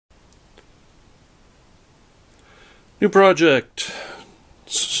New project.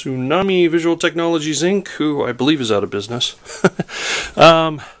 Tsunami Visual Technologies Inc., who I believe is out of business.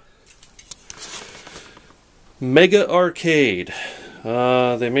 Mega Arcade.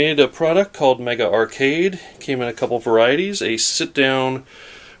 They made a product called Mega Arcade. Came in a couple varieties. A sit-down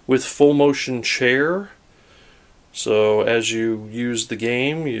with full motion chair. So as you use the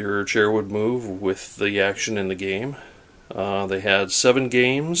game, your chair would move with the action in the game. They had 7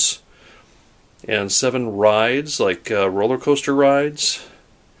 games and 7 rides, like roller coaster rides.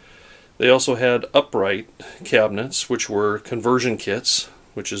 They also had upright cabinets, which were conversion kits,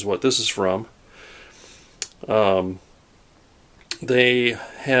 which is what this is from. They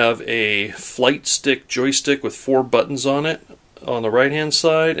have a flight stick joystick with 4 buttons on it on the right hand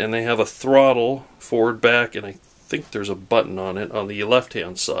side, and they have a throttle forward, back, and I think there's a button on it on the left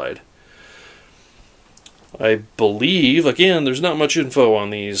hand side. I believe, again, there's not much info on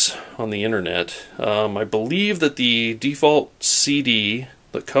these on the internet. I believe that the default CD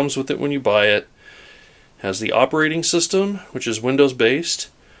that comes with it when you buy it has the operating system, which is Windows based,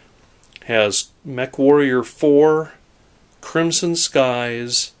 has MechWarrior 4, Crimson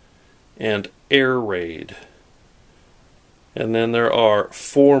Skies, and Air Raid. And then there are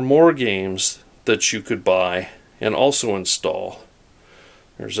 4 more games that you could buy and also install.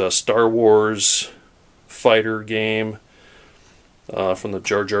 There's a Star Wars fighter game from the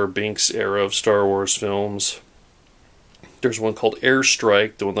Jar Jar Binks era of Star Wars films. There's one called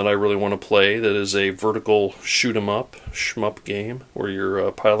Airstrike, the one that I really want to play, that is a vertical shoot 'em up, shmup game where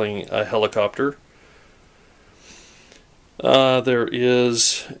you're piloting a helicopter. There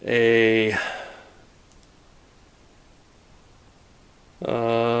is a...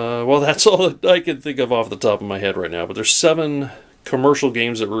 well, that's all that I can think of off the top of my head right now, but there's 7 commercial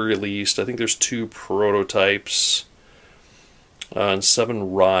games that were released. I think there's 2 prototypes and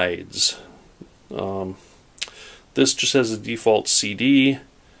 7 rides. This just has a default CD,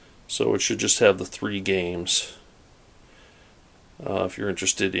 so it should just have the 3 games. If you're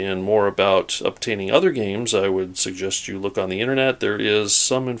interested in more about obtaining other games, I would suggest you look on the internet. There is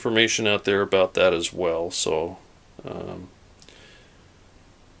some information out there about that as well. So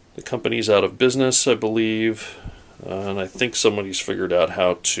the company's out of business, I believe. And I think somebody's figured out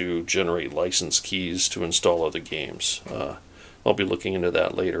how to generate license keys to install other games. I'll be looking into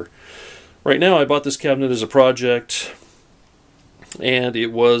that later. Right now, I bought this cabinet as a project, and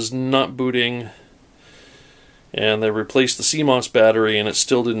it was not booting. And they replaced the CMOS battery, and it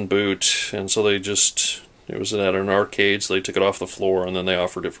still didn't boot. And so it was at an arcade, so they took it off the floor, and then they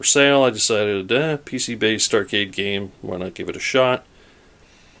offered it for sale. I decided, PC-based arcade game, why not give it a shot?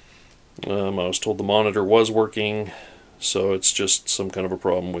 I was told the monitor was working, so it's just some kind of a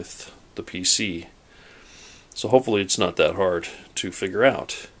problem with the PC. So hopefully it's not that hard to figure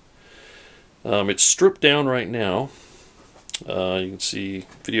out. It's stripped down right now. You can see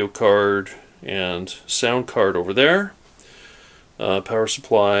video card and sound card over there. Power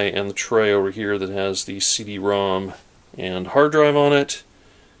supply and the tray over here that has the CD-ROM and hard drive on it.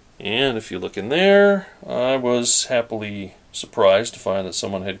 And if you look in there, I was happily surprised to find that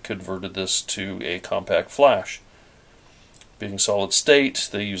someone had converted this to a compact flash. Being solid state,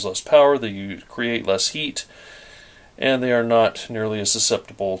 they use less power, they create less heat, and they are not nearly as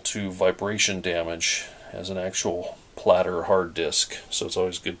susceptible to vibration damage as an actual platter hard disk. So it's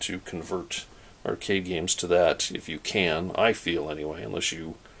always good to convert arcade games to that if you can, I feel anyway, unless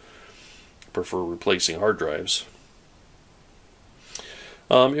you prefer replacing hard drives.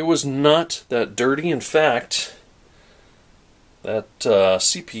 It was not that dirty. In fact, that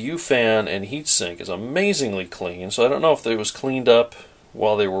CPU fan and heatsink is amazingly clean, so I don't know if it was cleaned up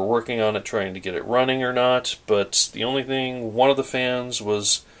while they were working on it trying to get it running or not, but the only thing, one of the fans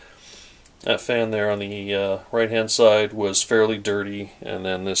was, that fan there on the right hand side was fairly dirty, and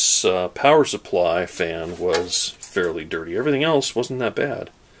then this power supply fan was fairly dirty. Everything else wasn't that bad.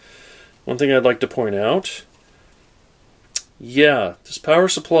 One thing I'd like to point out, yeah, this power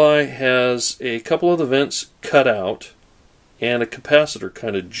supply has a couple of the vents cut out and a capacitor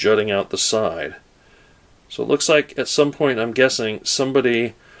kind of jutting out the side. So it looks like at some point, I'm guessing,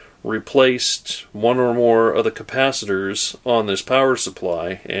 somebody replaced one or more of the capacitors on this power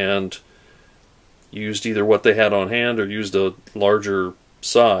supply and used either what they had on hand or used a larger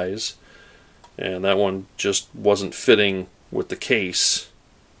size, and that one just wasn't fitting with the case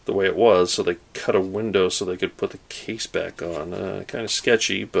the way it was, so they cut a window so they could put the case back on. Kind of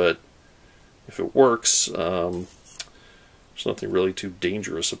sketchy, but if it works, there's nothing really too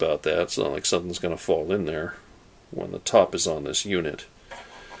dangerous about that. It's not like something's going to fall in there when the top is on this unit.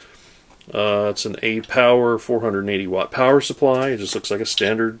 It's an A-Power 480 watt power supply. It just looks like a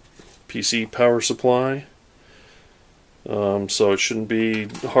standard PC power supply. So it shouldn't be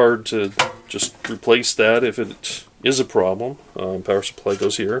hard to just replace that if it is a problem. Power supply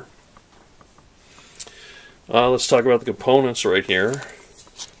goes here. Let's talk about the components right here.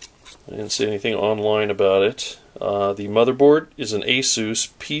 I didn't see anything online about it. The motherboard is an Asus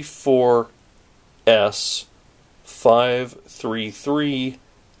P4S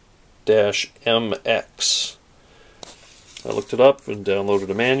 533-MX. I looked it up and downloaded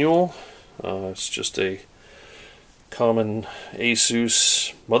a manual. It's just a common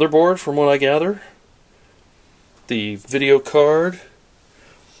Asus motherboard from what I gather. The video card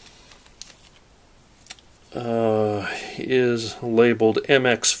is labeled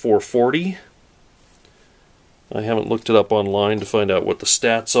MX440. I haven't looked it up online to find out what the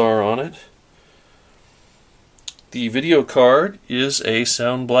stats are on it. The video card is a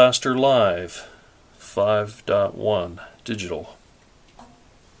Sound Blaster Live 5.1 digital.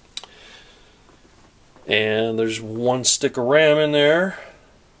 And there's one stick of RAM in there,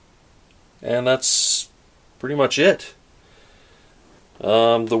 and that's pretty much it.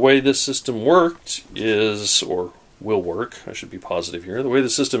 The way this system worked is, or will work, I should be positive here, the way the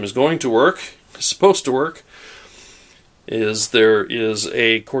system is going to work, is supposed to work, is there is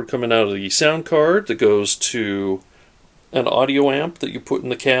a cord coming out of the sound card that goes to an audio amp that you put in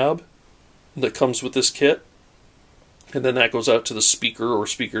the cab that comes with this kit, and then that goes out to the speaker or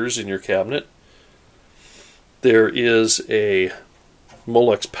speakers in your cabinet. There is a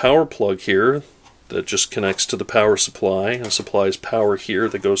Molex power plug here that just connects to the power supply and supplies power here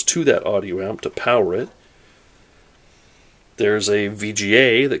that goes to that audio amp to power it. There's a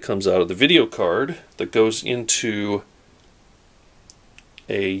VGA that comes out of the video card that goes into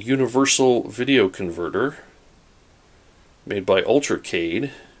a universal video converter made by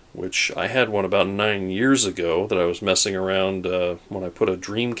Ultracade, which I had one about 9 years ago that I was messing around when I put a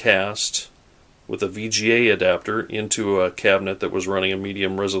Dreamcast with a VGA adapter into a cabinet that was running a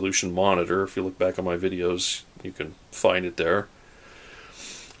medium resolution monitor. If you look back on my videos, you can find it there.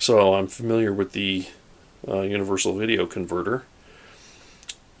 So I'm familiar with the universal video converter.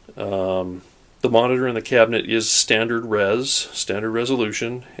 The monitor in the cabinet is standard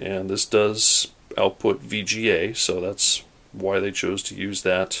resolution, and this does output VGA, so that's why they chose to use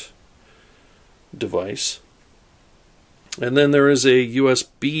that device. And then there is a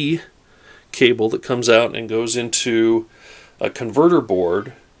USB cable that comes out and goes into a converter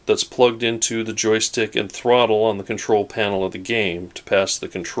board that's plugged into the joystick and throttle on the control panel of the game to pass the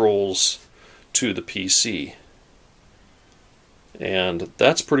controls to the PC. And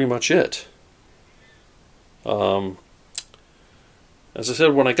that's pretty much it. As I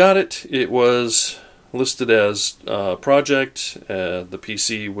said, when I got it, it was listed as a project. The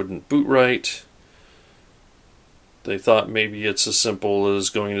PC wouldn't boot right. They thought maybe it's as simple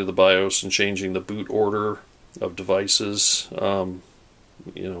as going into the BIOS and changing the boot order of devices.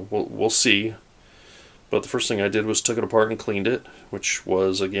 We'll see. But the first thing I did was took it apart and cleaned it, which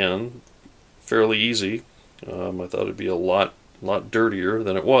was, again, fairly easy. I thought it'd be a lot dirtier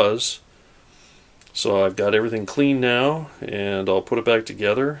than it was. So I've got everything clean now, and I'll put it back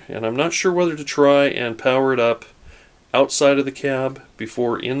together. And I'm not sure whether to try and power it up outside of the cab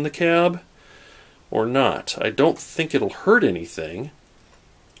before in the cab or not. I don't think it'll hurt anything.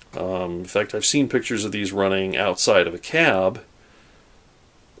 In fact, I've seen pictures of these running outside of a cab.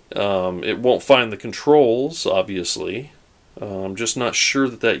 It won't find the controls, obviously. I'm just not sure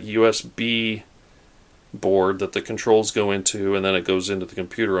that USB board that the controls go into and then it goes into the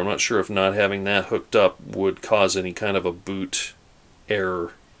computer, I'm not sure if not having that hooked up would cause any kind of a boot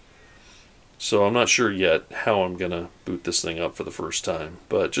error. So I'm not sure yet how I'm going to boot this thing up for the first time.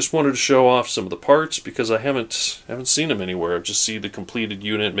 But just wanted to show off some of the parts because I haven't seen them anywhere. I just see the completed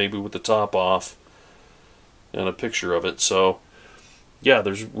unit, maybe with the top off, and a picture of it. So yeah,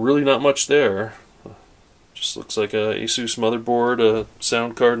 there's really not much there. Just looks like a Asus motherboard, a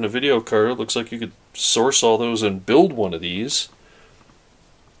sound card, and a video card. It looks like you could source all those and build one of these.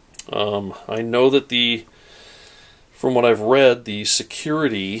 I know that from what I've read, the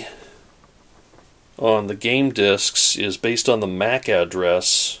security on the game discs is based on the MAC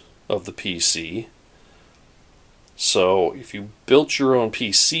address of the PC. So if you built your own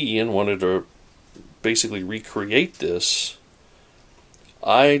PC and wanted to basically recreate this,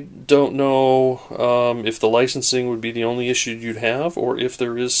 I don't know if the licensing would be the only issue you'd have, or if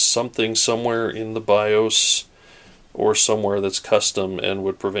there is something somewhere in the BIOS or somewhere that's custom and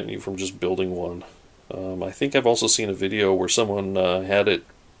would prevent you from just building one. I think I've also seen a video where someone had it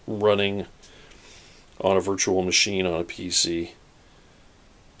running on a virtual machine on a PC.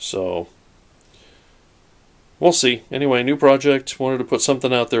 So we'll see. Anyway, new project. Wanted to put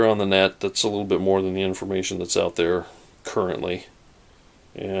something out there on the net that's a little bit more than the information that's out there currently.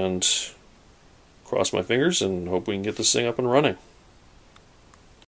 And cross my fingers and hope we can get this thing up and running.